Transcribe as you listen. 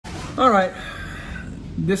All right,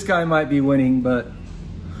 this guy might be winning, but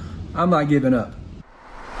I'm not giving up.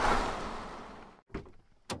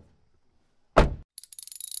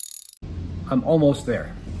 I'm almost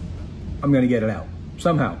there. I'm gonna get it out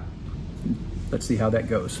somehow. Let's see how that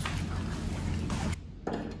goes.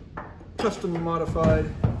 Custom modified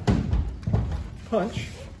punch.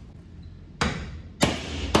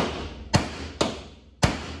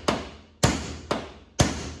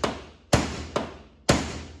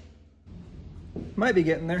 Might be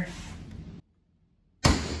getting there.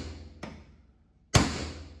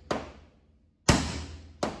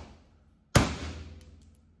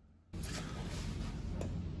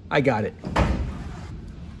 I got it.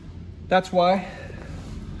 That's why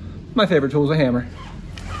my favorite tool is a hammer.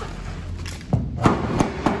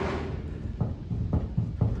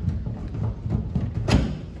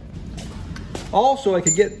 Also, I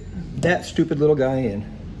could get that stupid little guy in.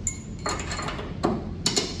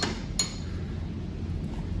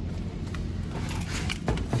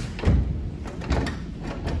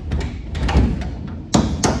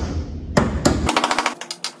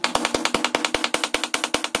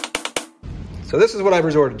 So this is what I've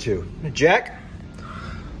resorted to. A jack,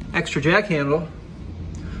 extra jack handle,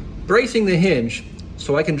 bracing the hinge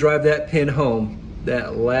so I can drive that pin home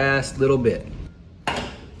that last little bit.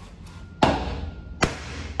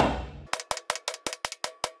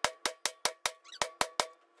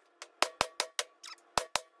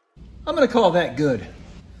 I'm gonna call that good.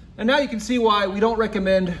 And now you can see why we don't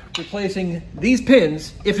recommend replacing these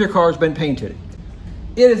pins if your car's been painted.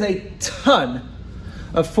 It is a ton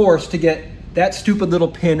of force to get that stupid little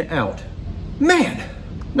pin out. Man,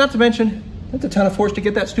 not to mention, that's a ton of force to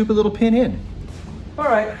get that stupid little pin in. All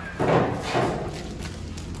right,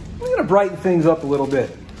 I'm gonna brighten things up a little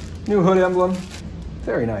bit. New hood emblem,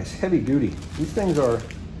 very nice, heavy duty. These things are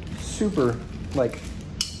super, like,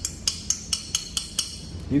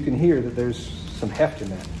 you can hear that there's some heft in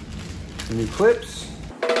that. Some new clips,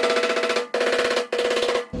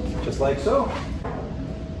 just like so.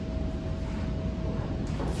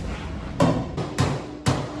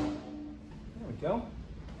 Go.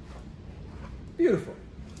 Beautiful.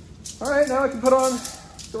 All right, now I can put on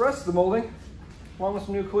the rest of the molding along with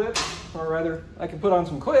some new clips, or rather, I can put on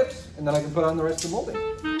some clips and then I can put on the rest of the molding.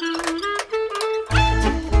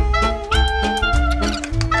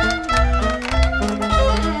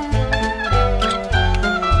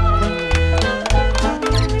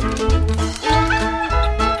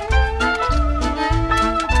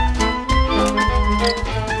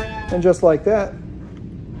 And just like that,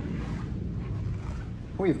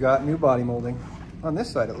 we've got new body molding, on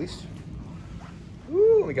this side at least.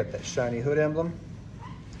 Ooh, we got that shiny hood emblem.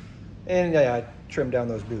 And yeah, I trimmed down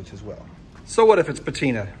those boots as well. So what if it's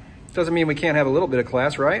patina? Doesn't mean we can't have a little bit of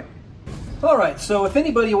class, right? All right, so if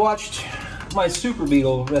anybody watched my Super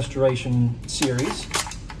Beetle restoration series,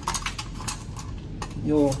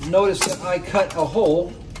 you'll notice that I cut a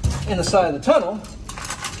hole in the side of the tunnel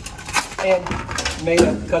and made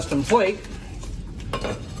a custom plate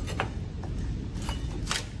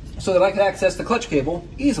so that I could access the clutch cable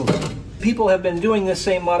easily. People have been doing this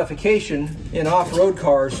same modification in off-road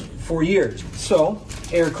cars for years. So,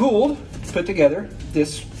 air-cooled put together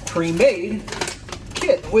this pre-made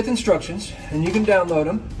kit with instructions, and you can download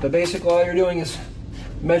them. But basically all you're doing is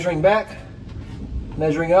measuring back,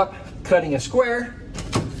 measuring up, cutting a square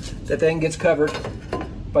that then gets covered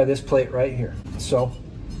by this plate right here. So,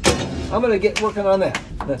 I'm gonna get working on that.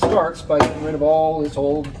 That starts by getting rid of all this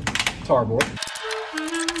old tarboard.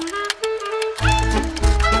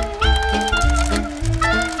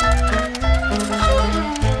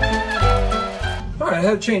 I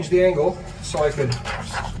had to change the angle so I could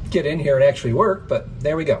get in here and actually work, but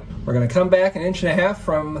there we go. We're gonna come back 1.5 inches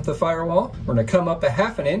from the firewall. We're gonna come up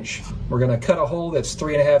 1/2 inch. We're gonna cut a hole that's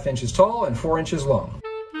 3.5 inches tall and 4 inches long.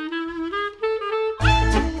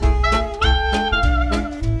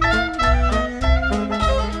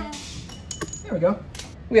 There we go.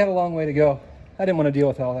 We had a long way to go. I didn't want to deal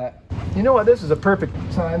with all that. You know what? This is a perfect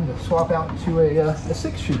time to swap out to a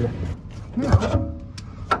 6-shooter. Now,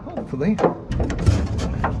 hopefully,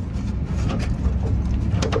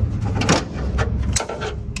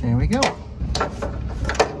 there we go.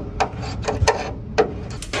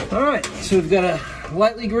 All right, so we've got a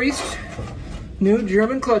lightly greased new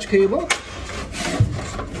German clutch cable.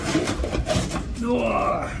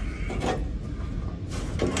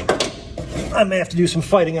 I may have to do some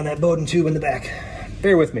fighting on that Bowden tube in the back.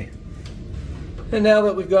 Bear with me. And now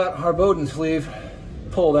that we've got our Bowden sleeve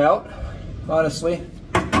pulled out, honestly,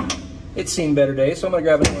 it's seen better days, so I'm gonna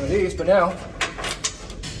grab another one of these, but now,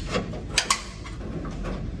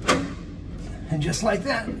 And just like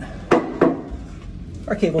that,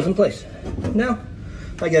 our cable's in place. Now,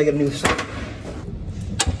 I gotta get a new set.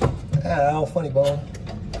 Ow, funny bone.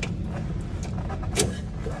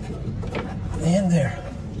 And there.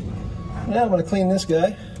 Now I'm gonna clean this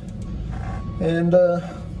guy and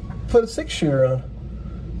put a 6-shooter on.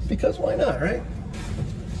 Because why not, right?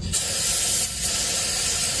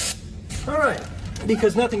 All right,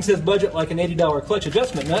 because nothing says budget like an $80 clutch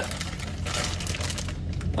adjustment nut.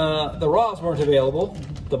 The raws weren't available,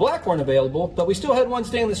 the black weren't available, but we still had one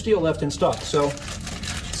stainless steel left in stock. So,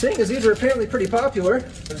 seeing as these are apparently pretty popular,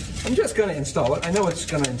 I'm just gonna install it. I know it's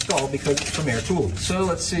gonna install because it's from Aircooled. So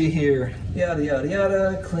let's see here, yada, yada,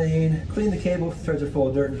 yada, clean the cable, threads are full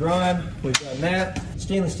of dirt and grime. We've done that.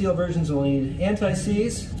 Stainless steel versions will need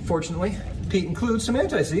anti-seize. Fortunately, Pete includes some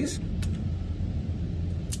anti-seize.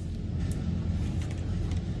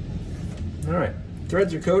 All right,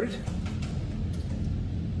 threads are coated.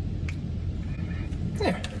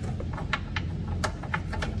 There.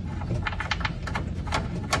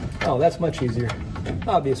 Oh, that's much easier.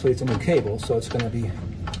 Obviously, it's a new cable, so it's going to be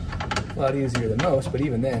a lot easier than most, but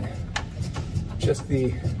even then, just the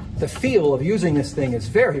feel of using this thing is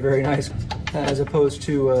very, very nice, as opposed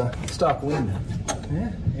to stock wind.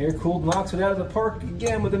 Yeah, Aircooled knocks it out of the park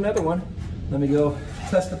again with another one. Let me go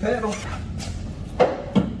test the panel.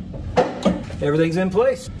 Everything's in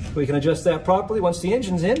place. We can adjust that properly once the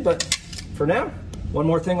engine's in, but for now, one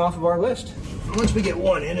more thing off of our list. Once we get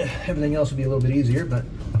one in, everything else will be a little bit easier, but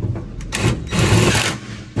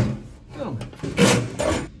boom.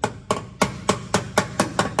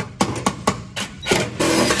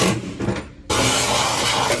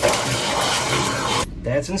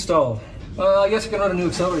 That's installed. I guess I can run a new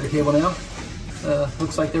accelerator cable now.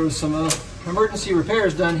 Looks like there was some emergency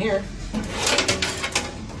repairs done here.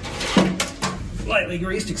 Lightly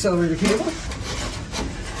greased accelerator cable.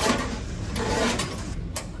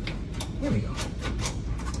 There we go.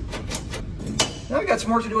 Now I got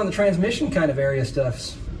some work to do on the transmission kind of area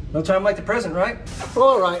stuffs. No time like the present, right? Well,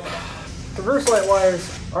 all right. Reverse light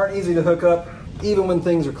wires aren't easy to hook up, even when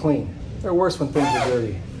things are clean. They're worse when things are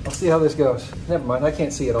dirty. I'll see how this goes. Never mind, I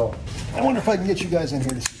can't see it all. I wonder if I can get you guys in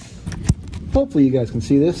here to see. Hopefully you guys can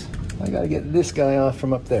see this. I gotta get this guy off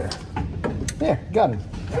from up there. There, got him.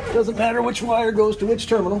 Doesn't matter which wire goes to which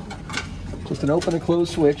terminal. Just an open and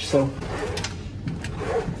closed switch, so.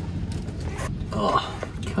 Oh,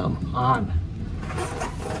 come on.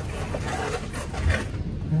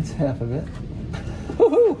 That's half of it.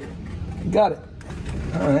 Woohoo! Got it.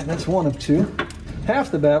 All right, that's one of two.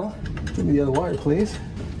 Half the battle. Give me the other wire, please.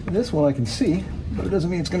 This one I can see, but it doesn't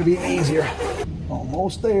mean it's going to be easier.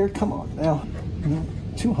 Almost there. Come on now. No,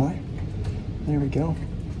 too high. There we go.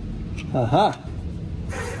 Aha.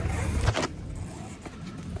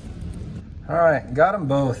 All right, got them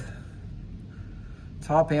both.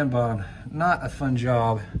 Top and bottom. Not a fun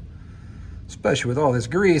job, especially with all this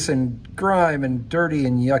grease and grime and dirty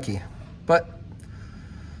and yucky. But,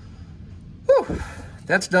 whew,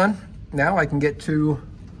 that's done. Now I can get to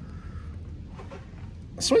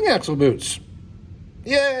swing axle boots.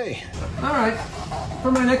 Yay! All right,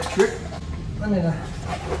 for my next trick, I'm gonna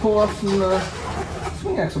pull off some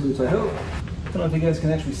swing axle boots, I hope. I don't know if you guys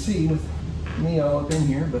can actually see with me all up in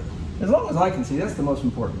here, but as long as I can see, that's the most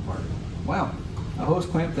important part. Wow, a hose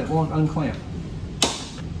clamp that won't unclamp.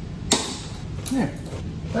 There,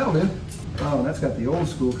 that'll do. Oh, that's got the old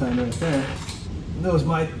school kind of there. Those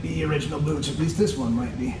might be original boots, at least this one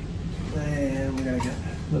might be. And we gotta get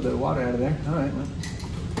a little bit of water out of there. All right, well,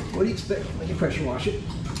 what do you expect? Let me pressure wash it.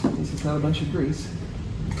 At least it's not a bunch of grease.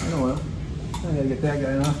 I don't know. I gotta get that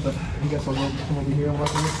guy off, but I guess I'll come over here and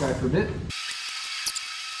work on this guy for a bit.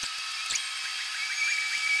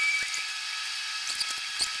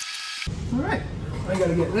 All right, I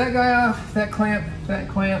gotta get that guy off, that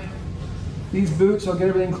clamp, these boots. I'll get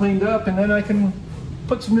everything cleaned up, and then I can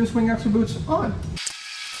put some new swing axle boots on.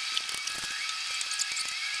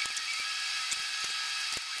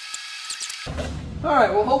 All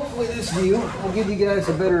right, well, hopefully this view will give you guys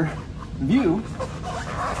a better view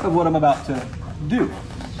of what I'm about to do.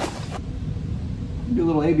 Do a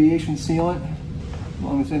little aviation sealant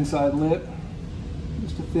along this inside lip.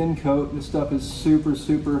 Just a thin coat. This stuff is super,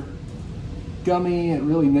 super gummy. It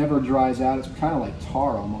really never dries out. It's kind of like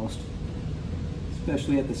tar almost,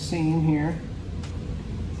 especially at the seam here.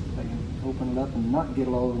 See if I can open it up and not get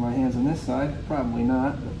it all over my hands on this side. Probably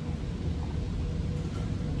not, but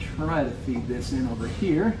try to feed this in over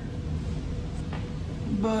here,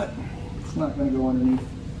 but it's not going to go underneath.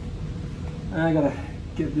 I gotta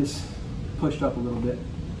get this pushed up a little bit.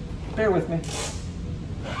 Bear with me.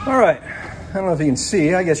 All right, I don't know if you can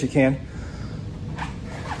see, I guess you can.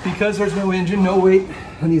 because there's no engine, no weight,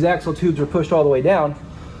 and these axle tubes are pushed all the way down,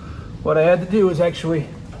 what I had to do is actually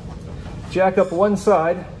jack up one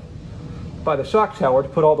side by the shock tower to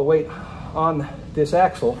put all the weight on this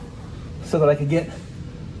axle so that I could get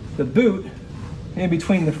the boot in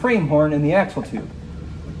between the frame horn and the axle tube.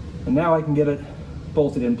 And now I can get it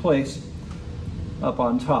bolted in place up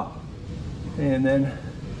on top. And then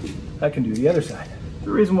I can do the other side. The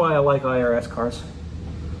reason why I like IRS cars,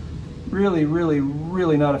 really, really,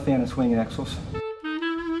 really not a fan of swing axles.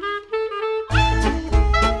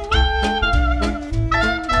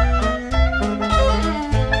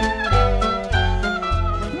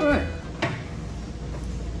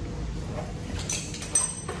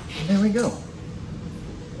 There we go.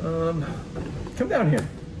 Come down here.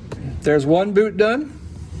 There's one boot done.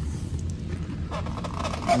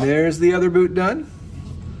 There's the other boot done.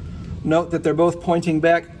 Note that they're both pointing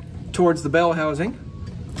back towards the bell housing.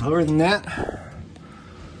 Other than that,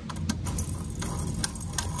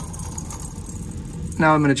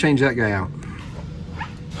 now I'm going to change that guy out.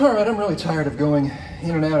 All right, I'm really tired of going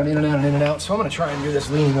in and out and in and out and in and out, so I'm going to try and do this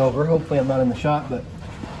leaning over. Hopefully I'm not in the shot, but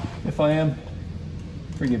if I am,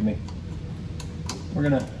 forgive me. We're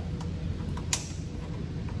gonna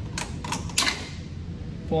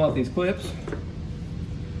pull out these clips.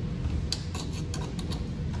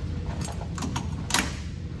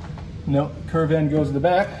 No, curve end goes to the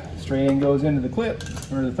back, straight end goes into the clip,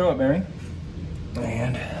 or the throw-up bearing.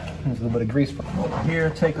 And there's a little bit of grease over here.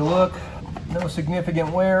 Take a look. No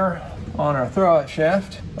significant wear on our throw-out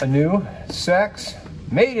shaft. A new Sachs,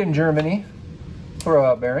 made in Germany,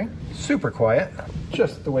 throw-out bearing. Super quiet,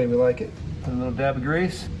 just the way we like it. A little dab of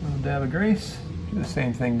grease, a little dab of grease. Do the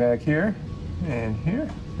same thing back here and here.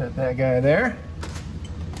 Set that guy there.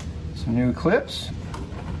 Some new clips.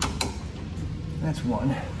 That's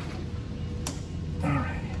one. All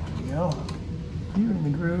right, here we go. You're in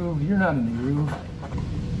the groove, you're not in the groove.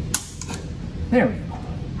 There we go.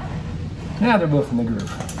 Now they're both in the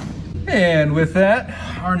groove. And with that,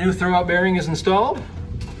 our new throw-out bearing is installed.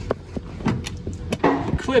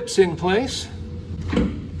 Clips in place.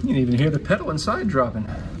 You can even hear the pedal inside dropping.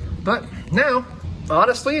 But now,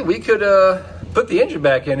 honestly, we could put the engine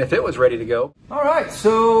back in if it was ready to go. All right,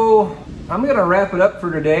 so I'm gonna wrap it up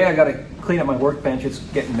for today. I gotta clean up my workbench. It's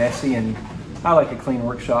getting messy and I like a clean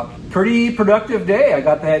workshop. Pretty productive day. I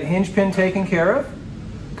got that hinge pin taken care of.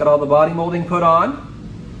 Got all the body molding put on.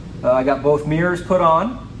 I got both mirrors put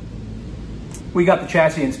on. We got the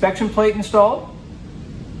chassis inspection plate installed.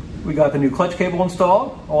 We got the new clutch cable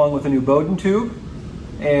installed, along with a new Bowden tube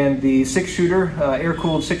and the 6-shooter,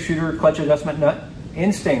 air-cooled 6-shooter clutch adjustment nut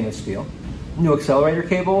in stainless steel. New accelerator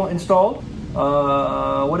cable installed.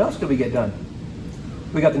 What else did we get done?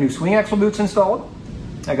 We got the new swing axle boots installed.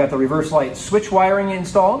 I got the reverse light switch wiring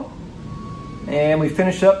installed. And we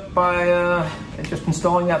finished up by just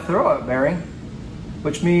installing that throw-out bearing,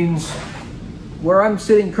 which means where I'm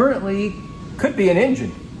sitting currently could be an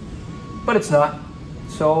engine, but it's not.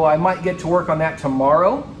 So I might get to work on that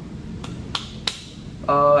tomorrow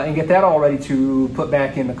and get that all ready to put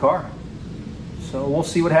back in the car. So we'll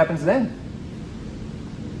see what happens then.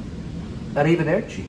 Arrivederci.